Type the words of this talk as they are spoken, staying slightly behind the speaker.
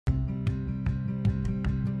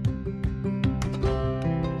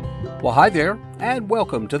Well, hi there, and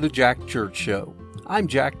welcome to the Jack Church Show. I'm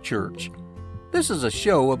Jack Church. This is a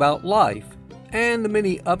show about life and the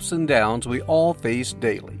many ups and downs we all face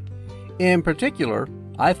daily. In particular,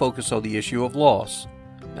 I focus on the issue of loss.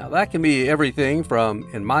 Now, that can be everything from,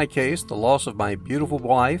 in my case, the loss of my beautiful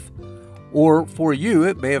wife, or for you,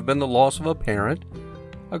 it may have been the loss of a parent,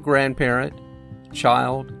 a grandparent,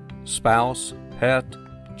 child, spouse, pet,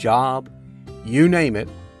 job, you name it.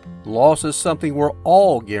 Loss is something we're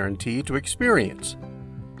all guaranteed to experience,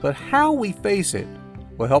 but how we face it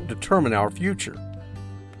will help determine our future.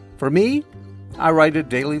 For me, I write a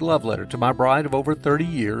daily love letter to my bride of over 30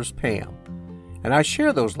 years, Pam, and I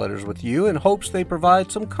share those letters with you in hopes they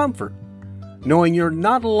provide some comfort, knowing you're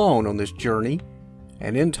not alone on this journey,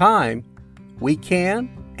 and in time, we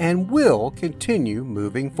can and will continue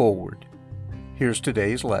moving forward. Here's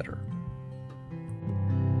today's letter.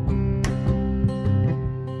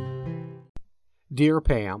 Dear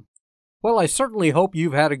Pam, well, I certainly hope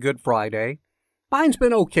you've had a good Friday. Mine's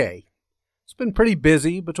been okay. It's been pretty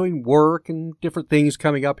busy between work and different things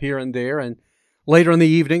coming up here and there, and later in the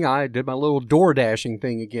evening I did my little door dashing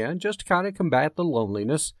thing again just to kind of combat the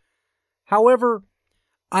loneliness. However,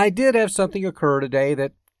 I did have something occur today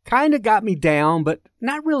that kind of got me down, but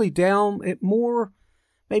not really down, it more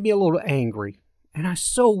made me a little angry. And I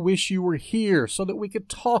so wish you were here so that we could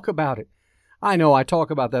talk about it. I know I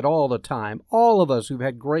talk about that all the time. All of us who've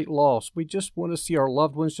had great loss, we just want to see our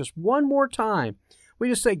loved ones just one more time. We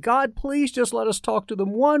just say, God, please just let us talk to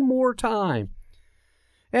them one more time.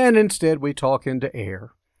 And instead we talk into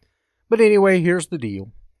air. But anyway, here's the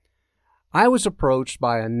deal. I was approached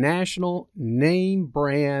by a national name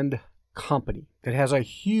brand company that has a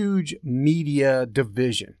huge media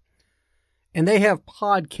division. And they have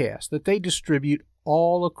podcasts that they distribute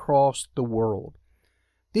all across the world.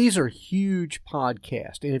 These are huge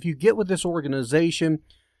podcasts, and if you get with this organization,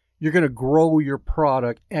 you're going to grow your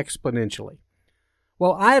product exponentially.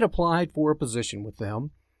 Well, I had applied for a position with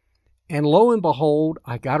them, and lo and behold,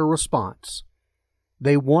 I got a response.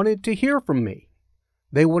 They wanted to hear from me.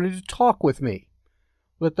 They wanted to talk with me.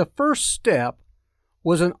 But the first step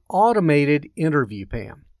was an automated interview,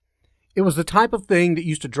 Pam. It was the type of thing that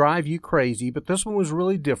used to drive you crazy, but this one was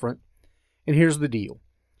really different, and here's the deal.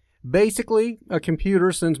 Basically, a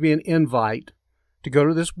computer sends me an invite to go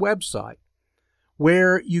to this website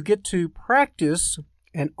where you get to practice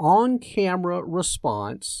an on-camera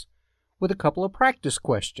response with a couple of practice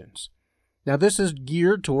questions. Now, this is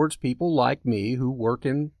geared towards people like me who work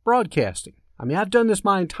in broadcasting. I mean, I've done this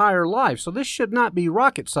my entire life, so this should not be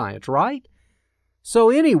rocket science, right?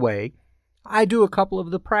 So anyway, I do a couple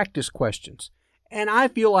of the practice questions, and I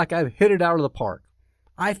feel like I've hit it out of the park.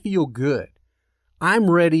 I feel good.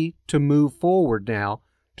 I'm ready to move forward now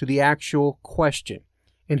to the actual question.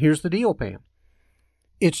 And here's the deal, Pam.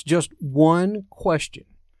 It's just one question.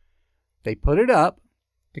 They put it up,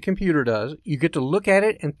 the computer does. You get to look at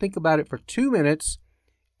it and think about it for 2 minutes,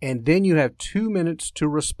 and then you have 2 minutes to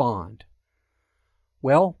respond.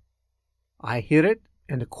 Well, I hit it,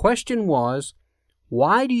 and the question was,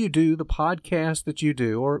 why do you do the podcast that you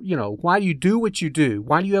do? Or, why do you do what you do?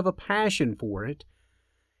 Why do you have a passion for it?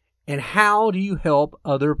 And how do you help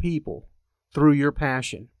other people through your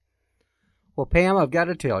passion? Well, Pam, I've got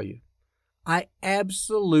to tell you, I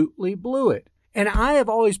absolutely blew it. And I have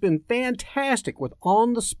always been fantastic with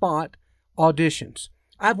on-the-spot auditions.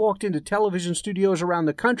 I've walked into television studios around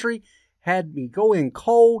the country, had me go in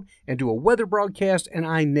cold and do a weather broadcast, and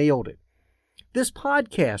I nailed it. This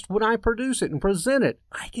podcast, when I produce it and present it,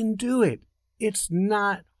 I can do it. It's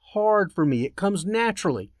not hard for me. It comes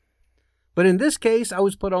naturally. But in this case, I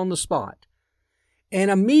was put on the spot. And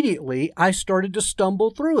immediately, I started to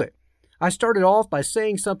stumble through it. I started off by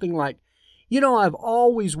saying something like, I've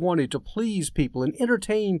always wanted to please people and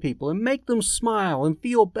entertain people and make them smile and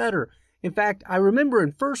feel better. In fact, I remember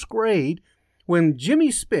in first grade when Jimmy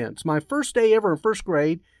Spence, my first day ever in first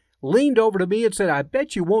grade, leaned over to me and said, I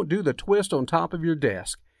bet you won't do the twist on top of your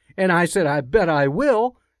desk. And I said, I bet I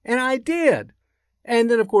will. And I did.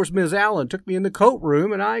 And then, of course, Ms. Allen took me in the coat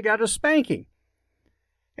room and I got a spanking.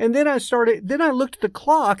 And then I looked at the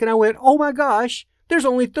clock and I went, oh my gosh, there's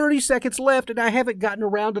only 30 seconds left and I haven't gotten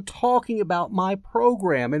around to talking about my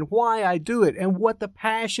program and why I do it and what the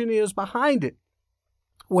passion is behind it.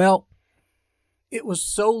 Well, it was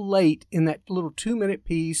so late in that little 2-minute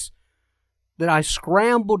piece that I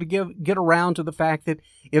scrambled to get around to the fact that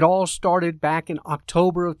it all started back in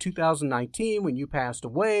October of 2019 when you passed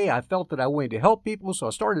away. I felt that I wanted to help people, so I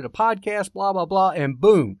started a podcast, blah, blah, blah, and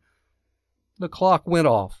boom, the clock went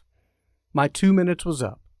off. My 2 minutes was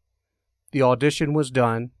up. The audition was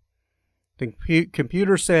done. The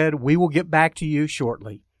computer said, we will get back to you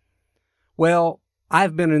shortly. Well,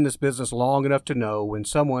 I've been in this business long enough to know when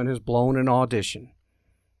someone has blown an audition.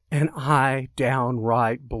 And I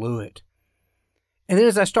downright blew it. And then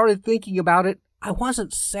as I started thinking about it, I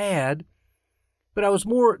wasn't sad, but I was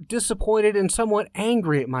more disappointed and somewhat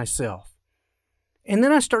angry at myself. And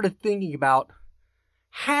then I started thinking about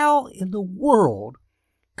how in the world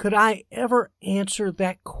could I ever answer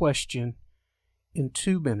that question in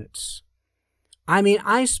 2 minutes? I mean,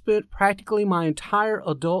 I spent practically my entire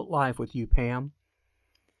adult life with you, Pam.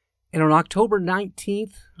 And on October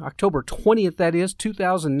 20th, that is,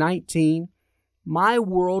 2019, my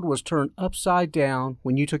world was turned upside down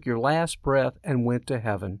when you took your last breath and went to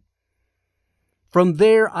heaven. From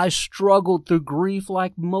there, I struggled through grief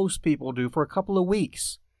like most people do for a couple of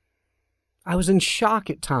weeks. I was in shock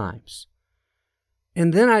at times.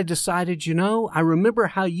 And then I decided, I remember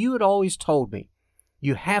how you had always told me,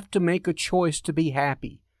 you have to make a choice to be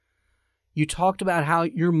happy. You talked about how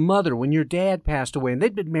your mother, when your dad passed away, and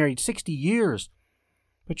they'd been married 60 years,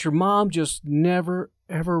 but your mom just never,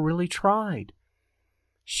 ever really tried.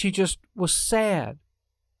 She just was sad,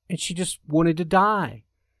 and she just wanted to die.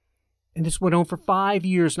 And this went on for 5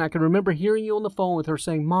 years, and I can remember hearing you on the phone with her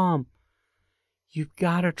saying, Mom, you've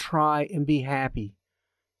got to try and be happy.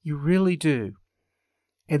 You really do.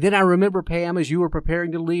 And then I remember, Pam, as you were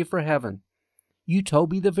preparing to leave for heaven, you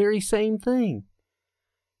told me the very same thing.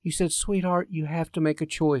 You said, sweetheart, you have to make a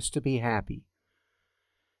choice to be happy.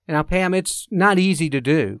 And now, Pam, it's not easy to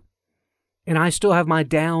do. And I still have my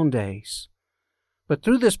down days. But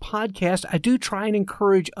through this podcast, I do try and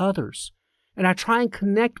encourage others. And I try and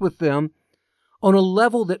connect with them on a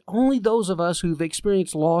level that only those of us who've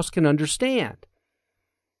experienced loss can understand.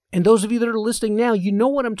 And those of you that are listening now, you know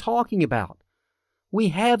what I'm talking about. We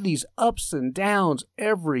have these ups and downs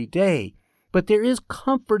every day, but there is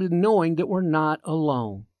comfort in knowing that we're not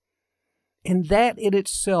alone. And that in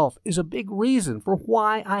itself is a big reason for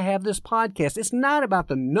why I have this podcast. It's not about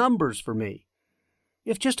the numbers for me.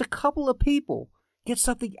 If just a couple of people get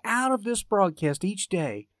something out of this broadcast each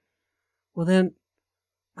day, well then,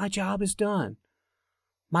 my job is done.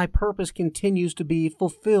 My purpose continues to be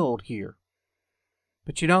fulfilled here.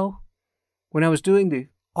 But when I was doing the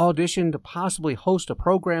audition to possibly host a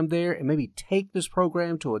program there and maybe take this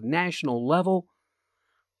program to a national level,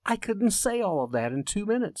 I couldn't say all of that in 2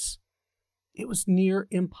 minutes. It was near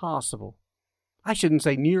impossible. I shouldn't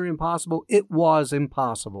say near impossible. It was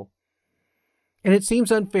impossible. And it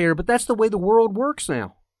seems unfair, but that's the way the world works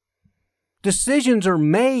now. Decisions are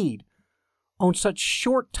made on such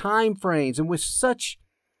short time frames and with such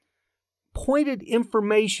pointed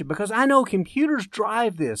information, because I know computers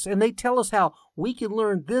drive this and they tell us how we can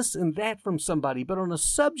learn this and that from somebody. But on a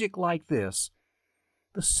subject like this,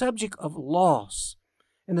 the subject of loss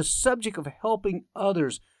and the subject of helping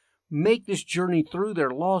others make this journey through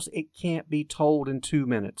their loss, it can't be told in 2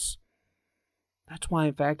 minutes. That's why,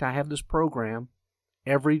 in fact, I have this program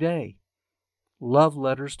every day. Love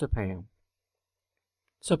Letters to Pam.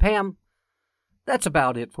 So, Pam, that's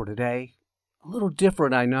about it for today. A little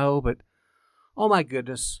different, I know, but oh my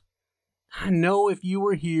goodness. I know if you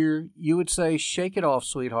were here, you would say, shake it off,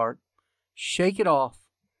 sweetheart. Shake it off.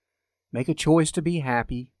 Make a choice to be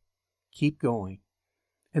happy. Keep going.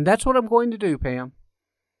 And that's what I'm going to do, Pam.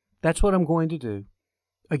 That's what I'm going to do.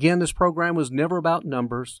 Again, this program was never about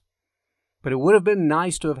numbers, but it would have been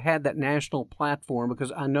nice to have had that national platform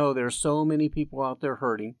because I know there are so many people out there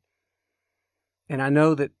hurting. And I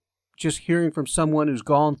know that just hearing from someone who's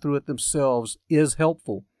gone through it themselves is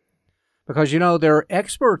helpful. Because, there are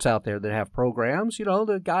experts out there that have programs,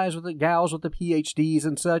 the guys with the gals with the PhDs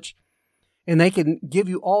and such, and they can give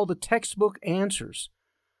you all the textbook answers.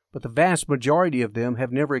 But the vast majority of them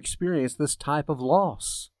have never experienced this type of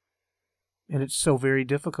loss. And it's so very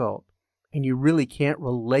difficult. And you really can't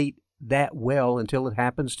relate that well until it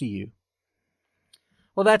happens to you.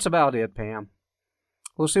 Well, that's about it, Pam.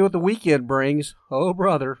 We'll see what the weekend brings. Oh,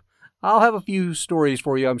 brother, I'll have a few stories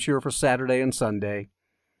for you, I'm sure, for Saturday and Sunday.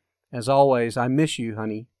 As always, I miss you,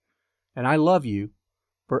 honey, and I love you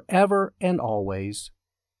forever and always,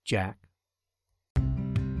 Jack.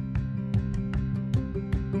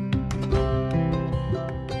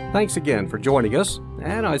 Thanks again for joining us,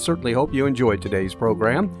 and I certainly hope you enjoyed today's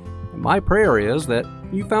program. And my prayer is that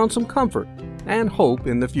you found some comfort and hope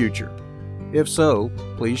in the future. If so,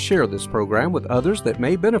 please share this program with others that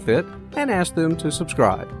may benefit and ask them to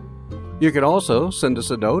subscribe. You can also send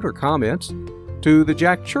us a note or comments to the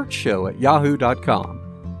Jack Church Show at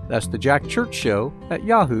yahoo.com. That's the Jack Church Show at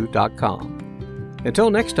yahoo.com. Until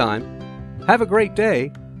next time, have a great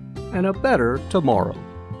day and a better tomorrow.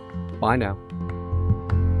 Bye now.